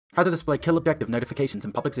How to display kill objective notifications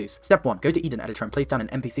in Public Zeus. Step 1. Go to addEventHandler and place down an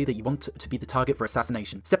NPC that you want to be the target for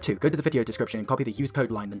assassination. Step 2. Go to the video description and copy the use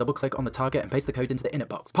code line, then double click on the target and paste the code into the init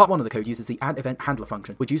box. Part 1 of the code uses the addEventHandler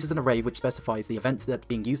function, which uses an array which specifies the event that's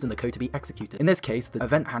being used in the code to be executed. In this case, the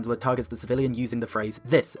event handler targets the civilian using the phrase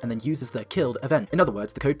this, and then uses the killed event. In other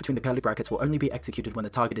words, the code between the curly brackets will only be executed when the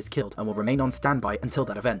target is killed, and will remain on standby until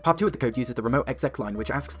that event. Part 2 of the code uses the remoteExec line,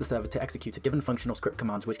 which asks the server to execute a given function or script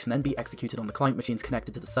commands, which can then be executed on the client machines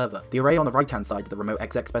connected to the server. The array on the right-hand side of the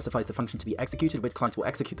remoteExec specifies the function to be executed, which clients will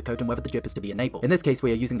execute the code, and whether the JIP is to be enabled. In this case,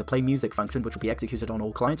 we are using the playMusic function, which will be executed on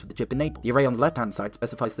all clients with the JIP enabled. The array on the left-hand side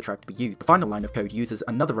specifies the track to be used. The final line of code uses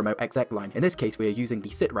another remoteExec line. In this case, we are using the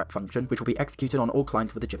sitrep function, which will be executed on all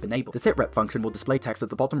clients with the JIP enabled. The sitrep function will display text at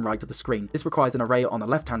the bottom right of the screen. This requires an array on the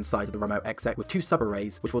left-hand side of the remoteExec with two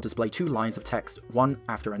subarrays, which will display two lines of text, one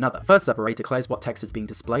after another. First subarray declares what text is being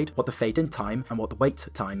displayed, what the fade-in time, and what the wait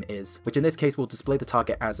time is, which in this case will display the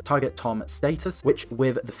target as target Tom status, which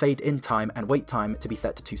with the fade-in time and wait time to be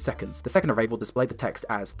set to 2 seconds. The second array will display the text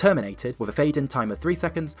as terminated, with a fade-in time of 3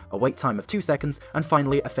 seconds, a wait time of 2 seconds, and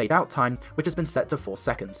finally a fade-out time, which has been set to 4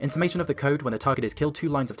 seconds. In summation of the code, when the target is killed, 2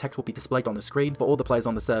 lines of text will be displayed on the screen for all the players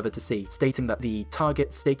on the server to see, stating that the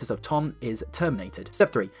target status of Tom is terminated.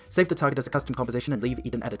 Step 3. Save the target as a custom composition and leave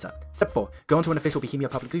Eden Editor. Step 4. Go onto an official Bohemia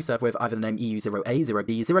Public Zeus server with either the name EU0A,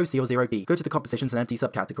 0B, 0C, or 0B. Go to the compositions and empty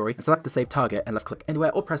subcategory and select the saved target and left-click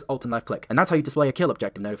anywhere or press Alt and left-click. And that's how you display a kill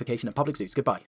objective notification in Public Zeus. Goodbye.